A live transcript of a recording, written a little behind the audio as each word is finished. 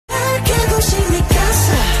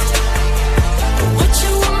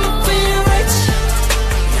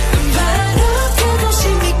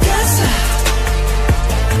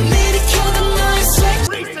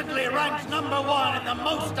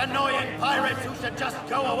who should just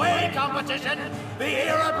go away competition, the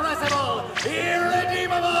irrepressible,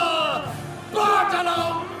 irredeemable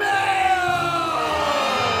Bartolomeo!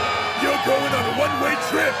 You're going on a one-way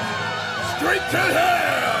trip! Straight to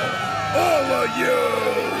hell! All of you!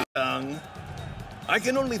 I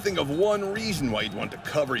can only think of one reason why you'd want to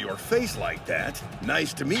cover your face like that.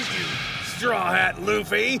 Nice to meet you, Straw Hat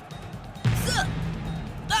Luffy!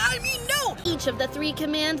 I mean, no! Each of the three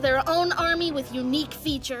command their own army with unique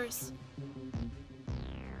features.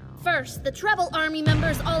 First, the Treble Army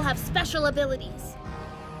members all have special abilities.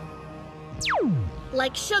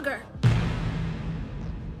 Like Sugar,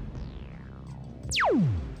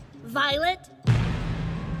 Violet,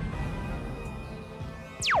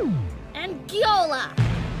 and Gyola.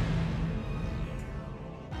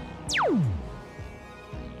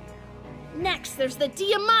 Next, there's the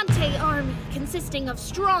Diamante Army, consisting of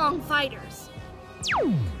strong fighters.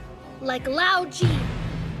 Like Lao Ji,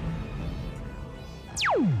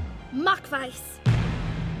 Makvice,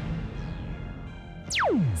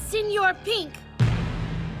 Senor Pink,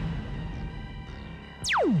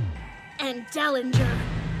 and Dellinger.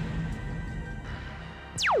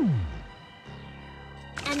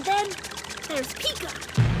 And then there's Pika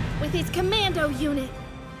with his commando unit.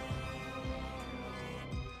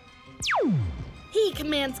 He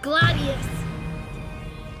commands Gladius,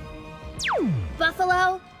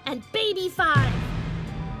 Buffalo, and Baby 5.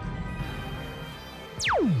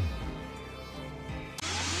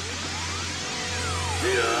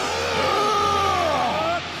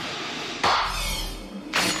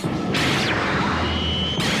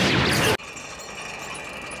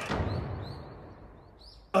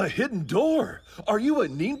 A hidden door? Are you a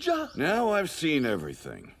ninja? Now I've seen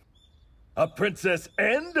everything. A princess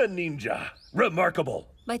and a ninja. Remarkable.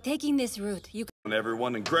 By taking this route, you can...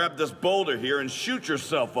 Everyone, and grab this boulder here and shoot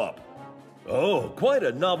yourself up. Oh, quite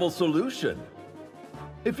a novel solution.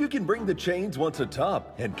 If you can bring the chains once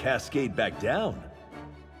atop and cascade back down,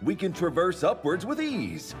 we can traverse upwards with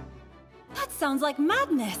ease. That sounds like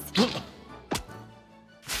madness.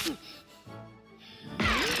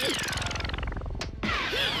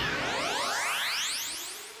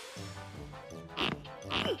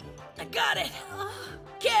 I got it.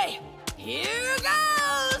 Okay, here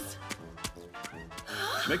goes.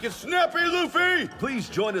 Make it snappy, Luffy! Please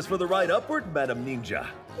join us for the ride upward, Madam Ninja.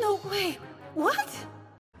 No way. What?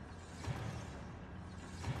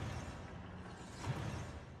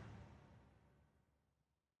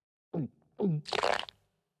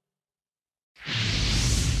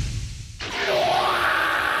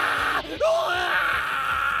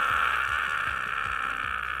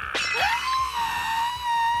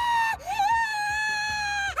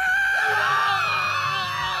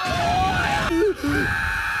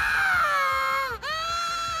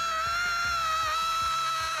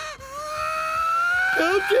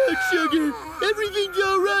 Calm down, Sugar. Everything's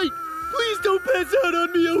all right. Please don't pass out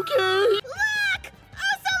on me, okay? Look!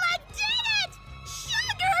 Ursula did it!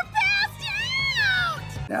 Sugar passed out!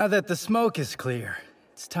 Now that the smoke is clear,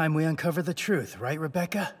 it's time we uncover the truth, right,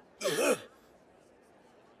 Rebecca?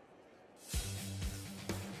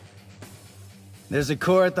 There's a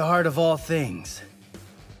core at the heart of all things.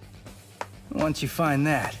 Once you find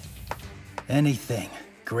that, anything,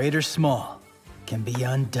 great or small, can be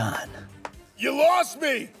undone. You lost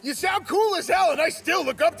me! You sound cool as hell, and I still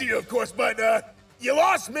look up to you, of course, but, you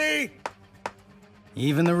lost me!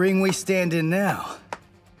 Even the ring we stand in now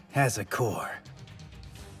has a core.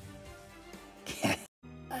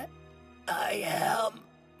 I am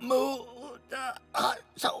moved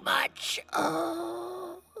so much.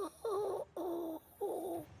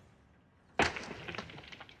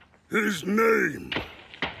 His name...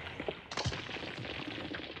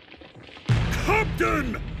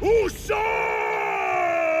 Captain Usopp!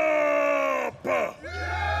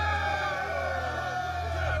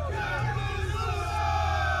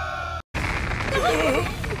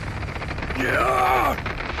 Yeah!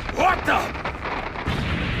 What the?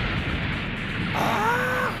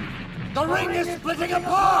 The ring is splitting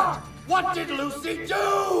apart! What did Lucy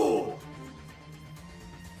do?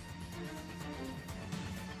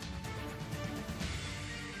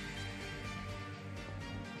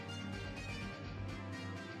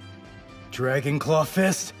 Dragon Claw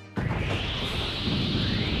Fist?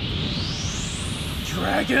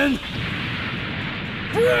 Dragon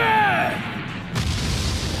Breath!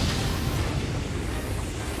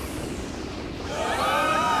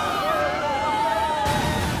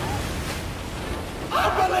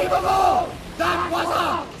 Unbelievable! That was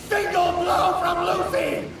a single blow from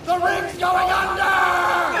Lucy! The ring's going under!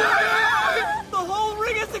 The whole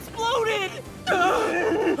ring has exploded!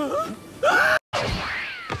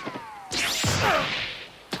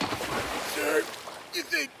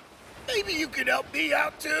 maybe you can help me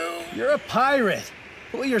out too? You're a pirate.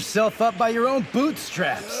 Pull yourself up by your own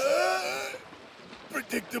bootstraps.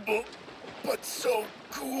 Predictable, but so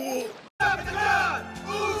cool. Stop the gun!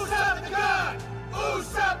 Ooh, stop the gun! Ooh,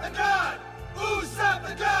 stop the gun! Ooh, stop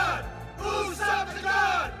the gun! Ooh, stop the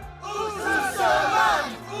gun! Ooh, stop the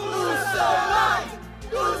gun! Ooh, stop the gun!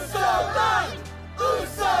 Ooh, stop the gun! Ooh,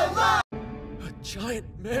 stop the gun! A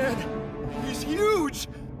giant man. He's huge.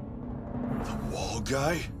 The wall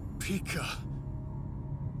guy? Pika.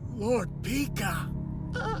 Lord Pika.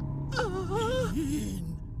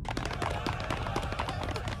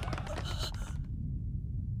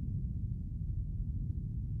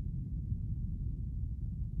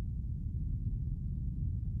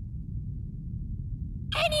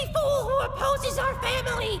 Any fool who opposes our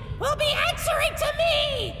family will be answering to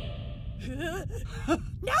me!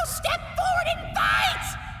 Now step forward and fight!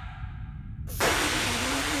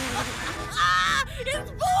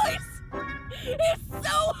 His voice is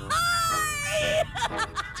so high!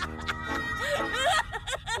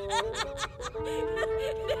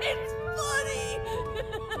 It's funny!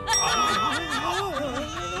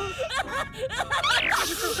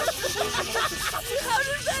 How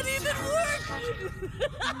does that even work?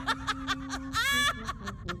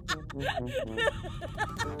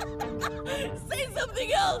 Say something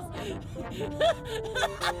else!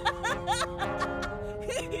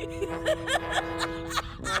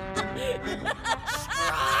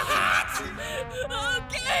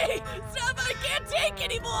 Okay! Stop! I can't take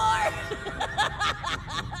anymore!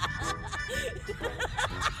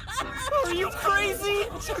 Are you crazy?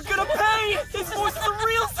 You're gonna pay! His voice is a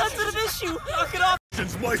real sensitive issue! Knock it off!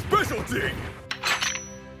 It's my specialty!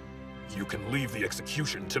 You can leave the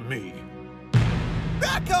execution to me.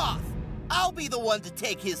 Back off! I'll be the one to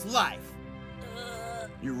take his life.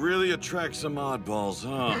 You really attract some oddballs,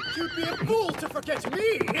 huh? You'd be a fool to forget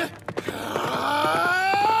me!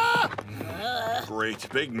 Great,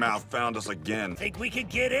 Big Mouth found us again. Think we could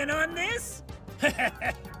get in on this?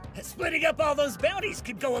 Splitting up all those bounties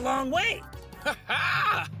could go a long way.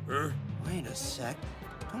 Wait a sec.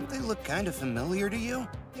 Don't they look kind of familiar to you?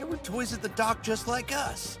 They were toys at the dock just like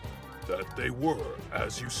us. That they were,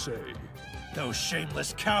 as you say. Those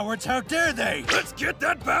shameless cowards, how dare they! Let's get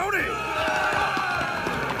that bounty!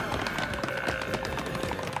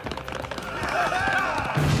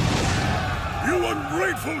 You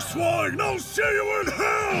ungrateful swine! I'll see you in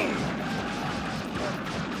hell!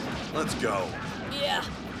 Let's go. Yeah.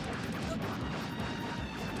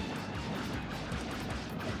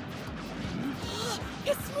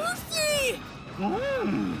 It's Lucy!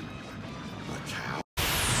 Look how.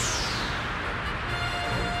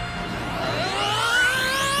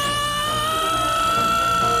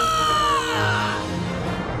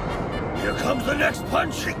 Here comes the next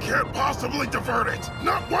punch! He can't possibly divert it!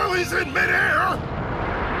 Not while he's in midair!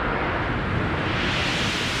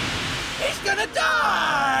 He's gonna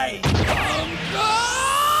die!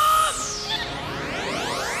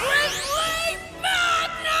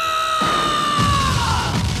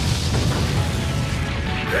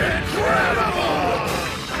 Incredible!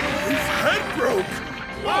 His head broke!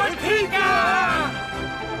 Lord Pika!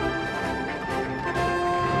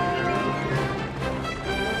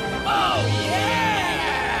 Oh,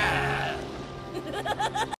 yeah!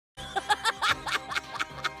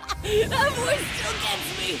 That voice still gets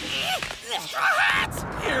me! Straw Hats!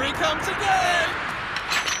 Here he comes again!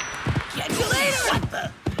 Catch you later! What the?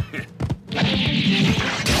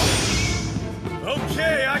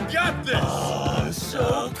 Okay, I got this! Oh,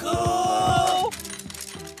 so cool!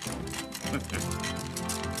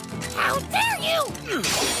 How dare you!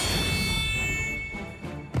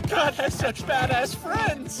 God has such badass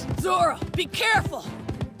friends! Zora, be careful!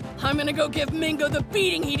 I'm gonna go give Mingo the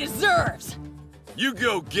beating he deserves! You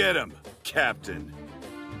go get him, Captain.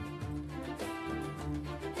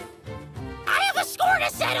 I have a score to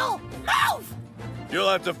settle! Move! You'll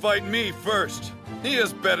have to fight me first. He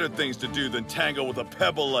has better things to do than tangle with a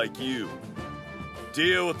pebble like you.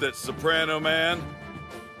 Deal with it, Soprano Man.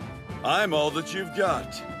 I'm all that you've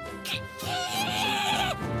got.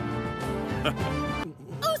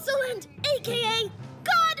 Usaland, aka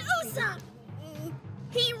God Usa!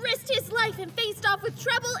 He risked his life and faced off with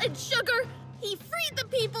trouble and sugar. He freed the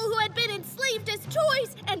people who had been enslaved as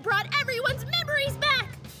toys and brought everyone's memories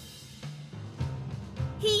back.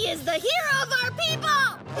 He is the hero of our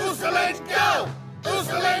people! Usaland, go!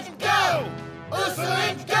 Usaland, go!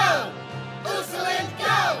 Usaland, go! Usaland,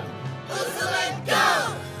 go! Usaland,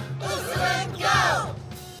 go! Usaland, go!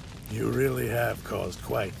 You really have caused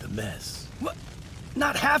quite the mess. What?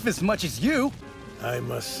 Not half as much as you. I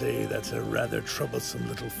must say that's a rather troublesome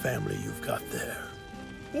little family you've got there.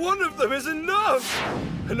 One of them is enough!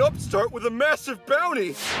 An upstart with a massive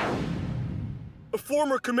bounty! A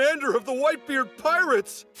former commander of the Whitebeard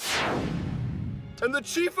Pirates! And the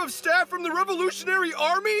chief of staff from the Revolutionary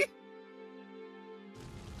Army?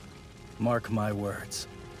 Mark my words.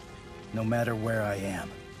 No matter where I am,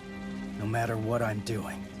 no matter what I'm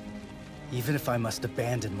doing, even if I must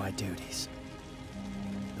abandon my duties,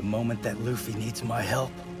 the moment that Luffy needs my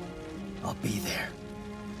help, I'll be there.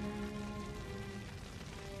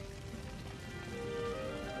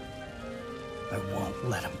 I won't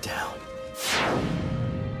let him down.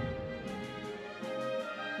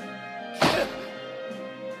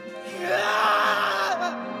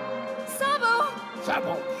 Sabo!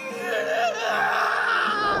 Sabo!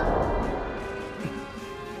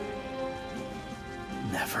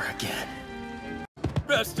 Never again.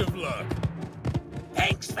 Best of luck.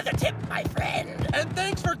 Thanks for the tip, my friend. And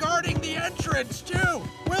thanks for guarding the entrance, too!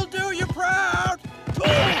 We'll do you proud!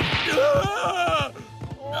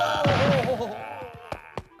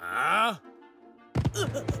 Huh?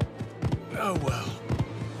 Oh well.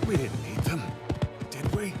 We didn't need them,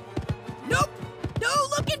 did we? Nope! No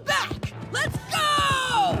looking back! Let's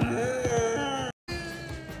go!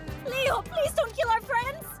 Leo, please don't kill our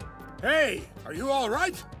friends! Hey, are you all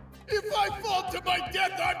right? If I fall to my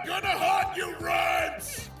death, I'm gonna haunt you,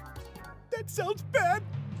 Rance! That sounds bad!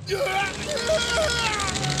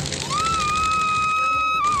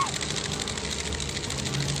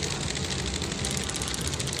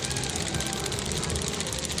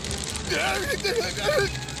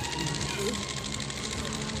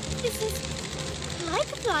 This is like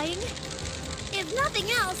flying. If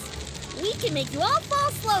nothing else, we can make you all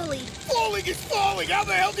fall slowly. Falling is falling! How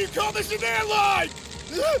the hell do you call this an airline?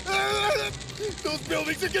 Those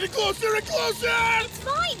buildings are getting closer and closer! It's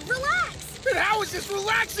fine, relax. And how is this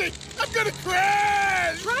relaxing? I'm gonna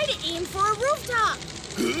crash! Try to aim for a rooftop.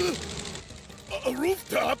 A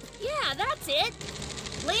rooftop? Yeah, that's it.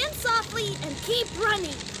 Land softly and keep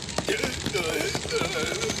running.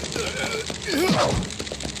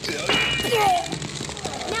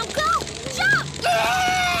 Now go! Jump!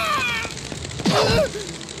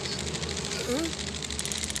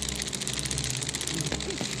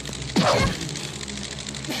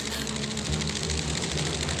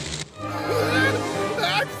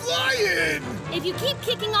 I'm flying! If you keep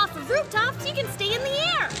kicking off the rooftops, you can stay in the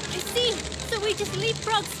air. I see. So we just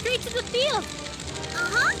leapfrog straight to the field.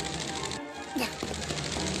 Uh-huh.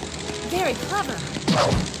 Very clever.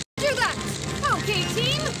 Do that! Okay,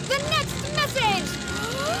 team, the next message!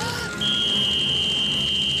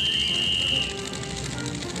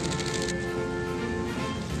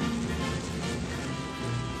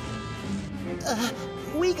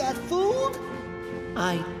 We got fooled?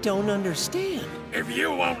 I don't understand. If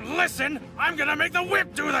you won't listen, I'm gonna make the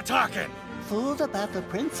whip do the talking! Fooled about the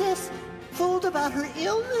princess? Fooled about her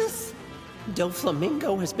illness?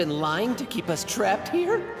 Doflamingo has been lying to keep us trapped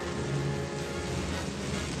here?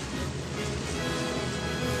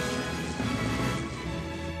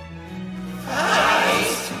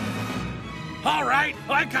 All right,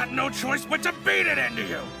 I got no choice but to beat it into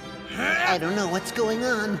you! I don't know what's going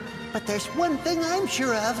on, but there's one thing I'm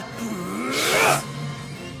sure of.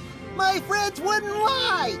 My friends wouldn't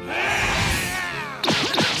lie!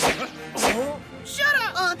 Shut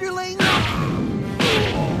up! Underling!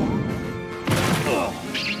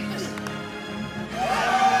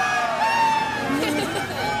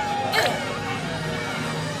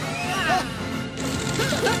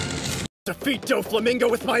 Defeat Doflamingo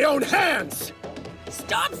with my own hands!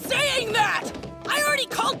 Stop saying that! I already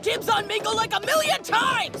called dibs on Mingo like 1,000,000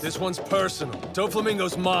 times! This one's personal.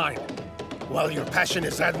 Doflamingo's mine. While your passion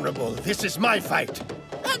is admirable, this is my fight!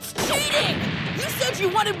 That's cheating! You said you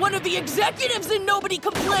wanted one of the executives and nobody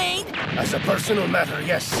complained! As a personal matter,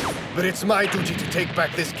 yes. But it's my duty to take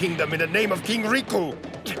back this kingdom in the name of King Riku!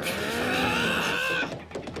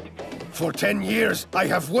 For 10 years, I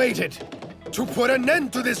have waited to put an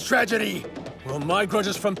end to this tragedy! Well, my grudge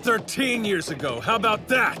is from 13 years ago. How about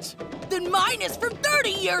that? Then mine is from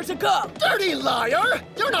 30 years ago! Dirty liar!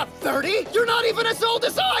 You're not 30! You're not even as old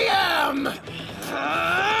as I am!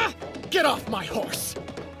 Get off my horse!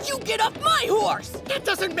 You get off my horse! That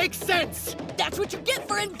doesn't make sense! That's what you get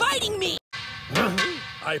for inviting me!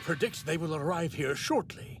 I predict they will arrive here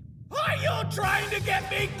shortly. Are you trying to get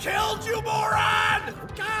me killed, you moron?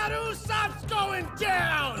 God, Usopp's going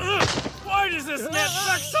down! Why does this net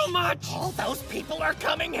suck so much? All those people are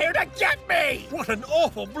coming here to get me! What an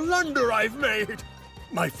awful blunder I've made!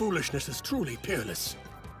 My foolishness is truly peerless.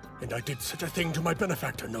 And I did such a thing to my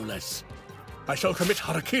benefactor, no less. I shall commit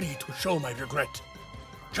harakiri to show my regret.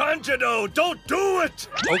 Kanjado, don't do it!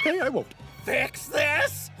 Okay, I won't. Fix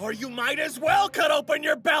this, or you might as well cut open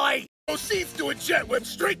your belly! Proceeds to a jet web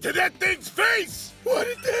straight to that thing's face! What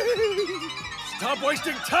a day! Stop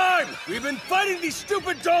wasting time! We've been fighting these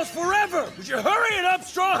stupid dolls forever! Would you hurry it up,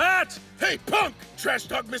 Straw Hat? Hey, punk! Trash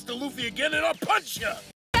talk Mr. Luffy again and I'll punch ya!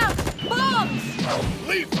 Bombs!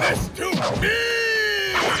 Leave this to me!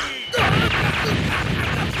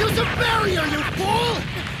 Use a barrier, you fool!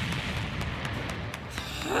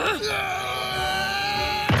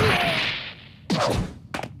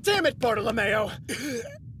 Damn it, Bartolomeo!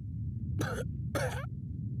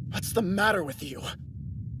 What's the matter with you?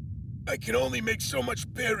 I can only make so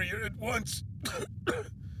much barrier at once.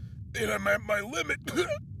 And I'm at my limit.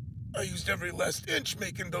 I used every last inch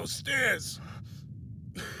making those stairs.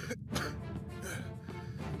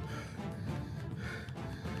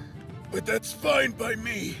 But that's fine by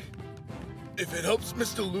me. If it helps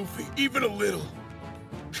Mr. Luffy even a little,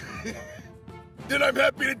 then I'm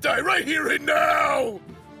happy to die right here and now!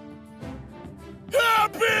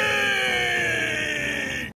 Happy!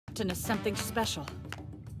 Captain is something special.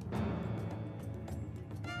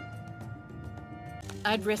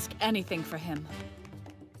 I'd risk anything for him.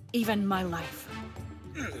 Even my life.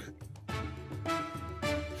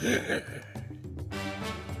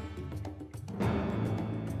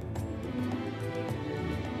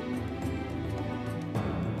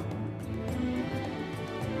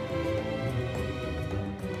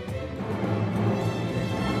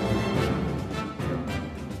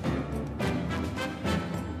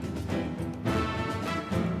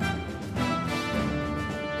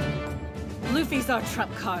 Luffy's our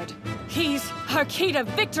trump card. He's our key to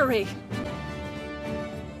victory!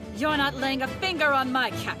 You're not laying a finger on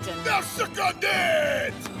my captain. Now suck on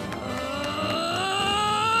that!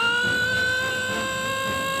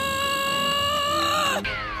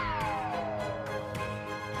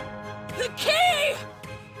 The key!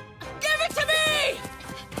 Give it to me!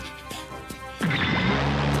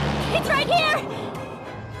 It's right here!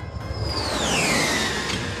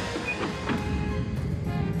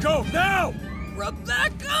 Go now!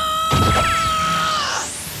 Rebecca!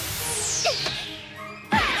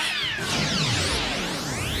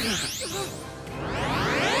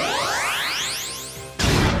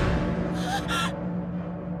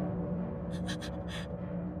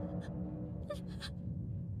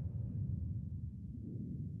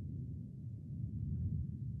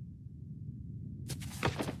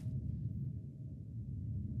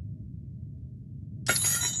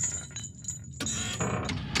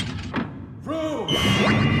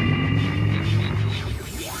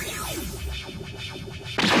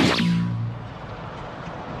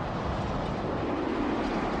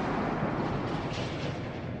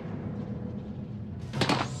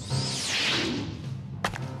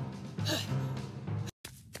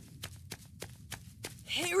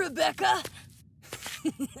 Hey, Rebecca!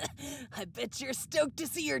 I bet you're stoked to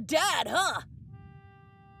see your dad, huh?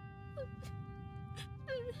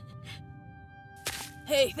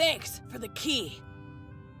 Hey, thanks for the key.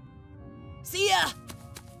 See ya!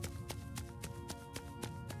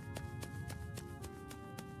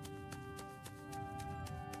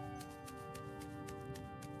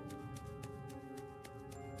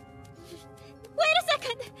 Wait a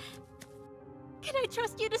second! Can I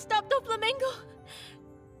trust you to stop Doflamingo?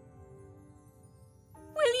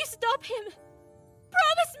 Will you stop him?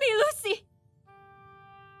 Promise me, Lucy!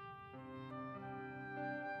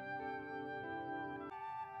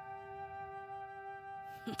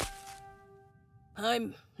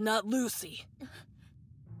 I'm not Lucy.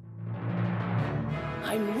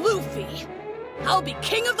 I'm Luffy. I'll be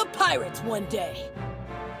king of the pirates one day.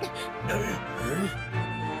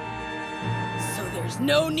 So there's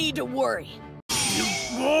no need to worry. You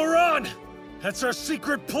moron! That's our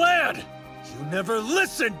secret plan! You never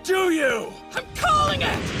listen, do you? I'm calling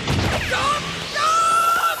it! Stop!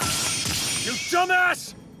 Stop! You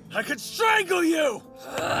dumbass! I could strangle you!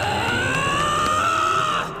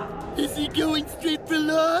 Is he going straight for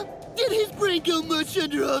law? Did his brain go mush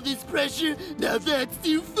under all this pressure? Now that's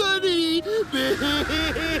too funny! Boom!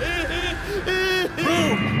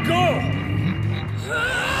 Go!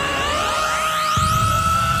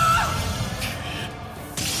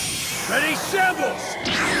 Ready, shambles!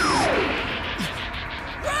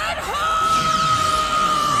 Red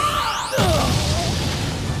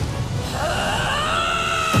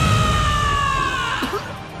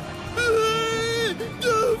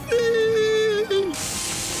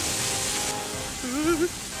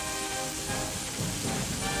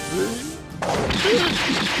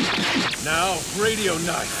Now, radio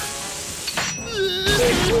knife.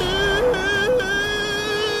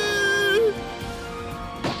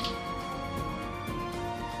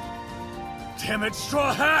 Damn it,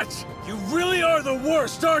 Straw Hat! You really are the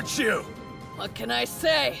worst, aren't you? What can I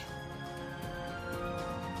say?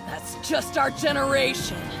 That's just our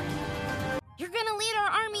generation. You're gonna lead our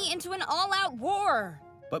army into an all-out war.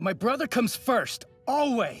 But my brother comes first,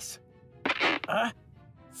 always.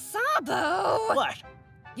 Sabo! What?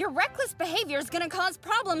 Your reckless behavior is gonna cause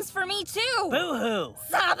problems for me too. Boo-hoo!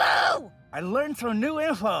 Sabo! I learned through new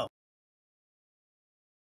info.